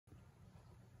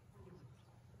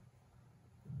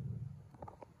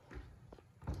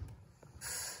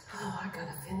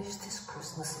gotta finish this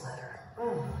Christmas letter.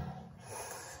 Yep.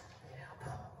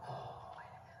 Oh,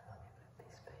 wait a minute. Let me put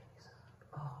these babies up.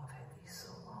 Oh, I've had these so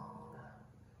long.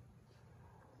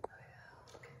 Oh, yeah,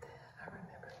 look at that. I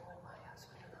remember when my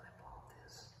husband and I bought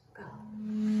this. About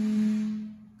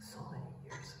so many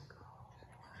years ago.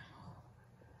 Wow.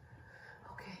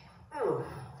 Okay.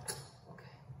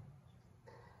 Okay.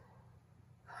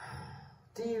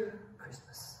 Dear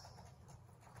Christmas,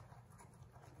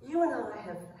 you and I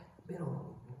have been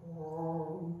on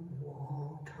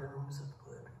long terms of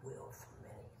goodwill for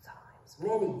many times,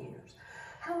 many years.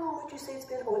 How long would you say it's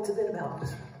been? Oh, it's been about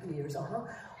years,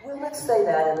 Well, let's say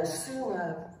that and assume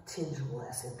a tinge of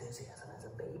less enthusiasm as a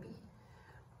baby.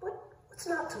 But what's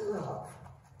not to love?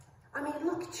 I mean,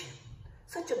 look at you.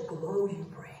 Such a glow you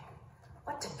bring.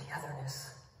 What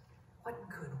togetherness. What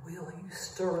goodwill you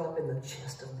stir up in the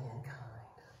chest of mankind.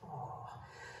 Oh,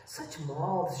 such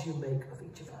moths you make of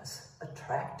each of us,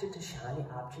 attracted to shiny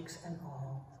objects and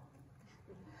all.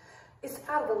 It's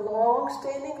out of a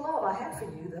long-standing love I have for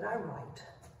you that I write.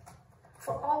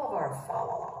 For all of our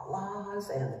fa-la-la-las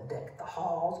and the deck the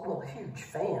halls, well, huge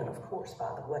fan, of course,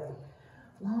 by the way,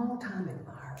 long-time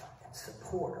admirer and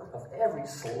supporter of every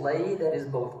sleigh that is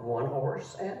both one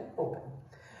horse and open.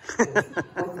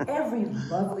 With every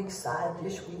lovely side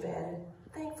dish we've added,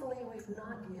 thankfully we've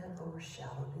not yet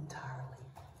overshadowed entirely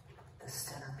the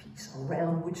centerpiece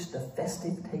around which the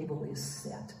festive table is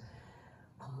set,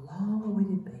 a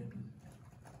long-awaited baby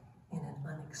in an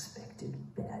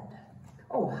unexpected bed.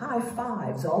 Oh, high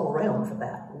fives all around for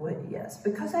that way, yes,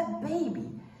 because that baby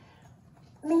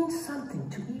means something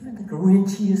to even the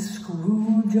Grinchiest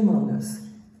Scrooge among us.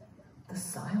 The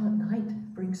silent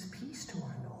night brings peace to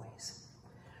our noise.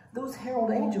 Those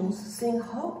herald angels sing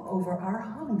hope over our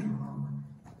humdrum.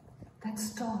 That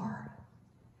star,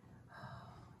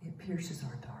 it pierces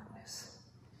our darkness.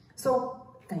 So,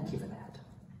 thank you for that.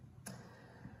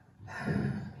 Let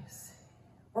me see.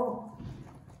 Oh,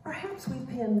 perhaps we've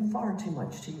pinned far too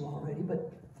much to you already,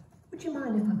 but would you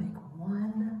mind if I make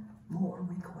one more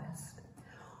request?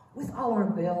 With all our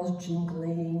bells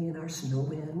jingling and our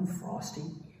snowmen frosty,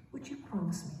 would you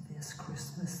promise me this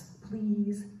Christmas,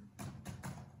 please?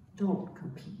 Don't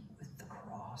compete with the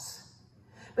cross.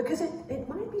 Because it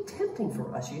might be tempting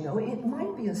for us, you know. It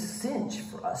might be a cinch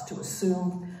for us to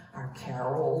assume our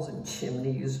carols and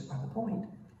chimneys are the point.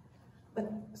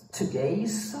 But to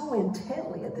gaze so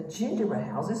intently at the gingerbread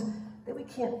houses that we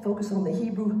can't focus on the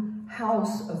Hebrew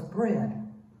house of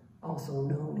bread, also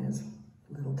known as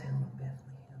Little Town of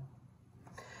Bethlehem.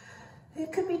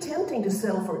 It could be tempting to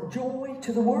settle for joy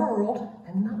to the world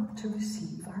and not to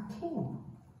receive our King.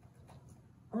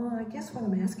 I guess what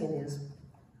I'm asking is,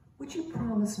 would you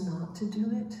promise not to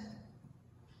do it?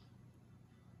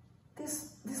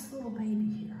 This little baby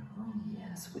here, oh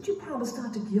yes, would you promise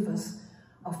not to give us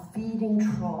a feeding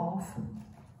trough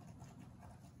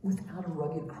without a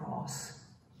rugged cross?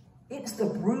 It's the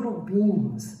brutal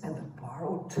beams and the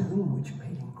borrowed tomb which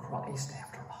made him Christ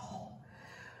after all.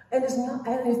 And if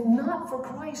not for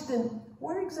Christ, then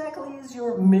where exactly is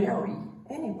your Mary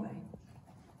anyway?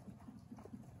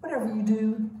 Whatever you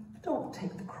do, don't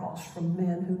take the cross from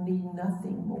men who need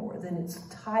nothing more than its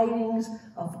tidings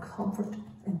of comfort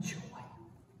and joy.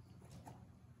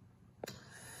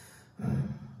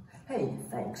 Hey,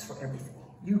 thanks for everything.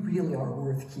 You really are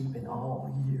worth keeping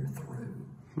all year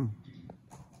through.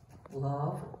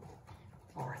 Love,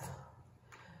 Martha.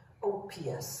 Oh,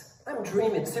 P.S. I'm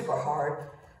dreaming super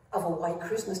hard of a white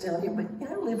Christmas down here, but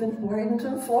I live in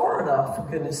Bradenton, Florida, for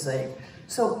goodness sake.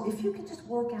 So if you could just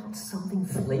work out something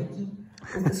flaky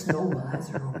with the snow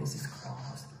miser or Mrs.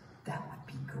 Claus, that would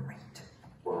be great.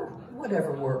 Or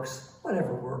whatever works,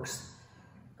 whatever works.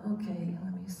 Okay,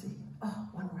 let me see. Oh,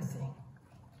 one more thing.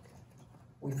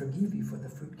 We forgive you for the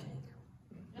fruitcake.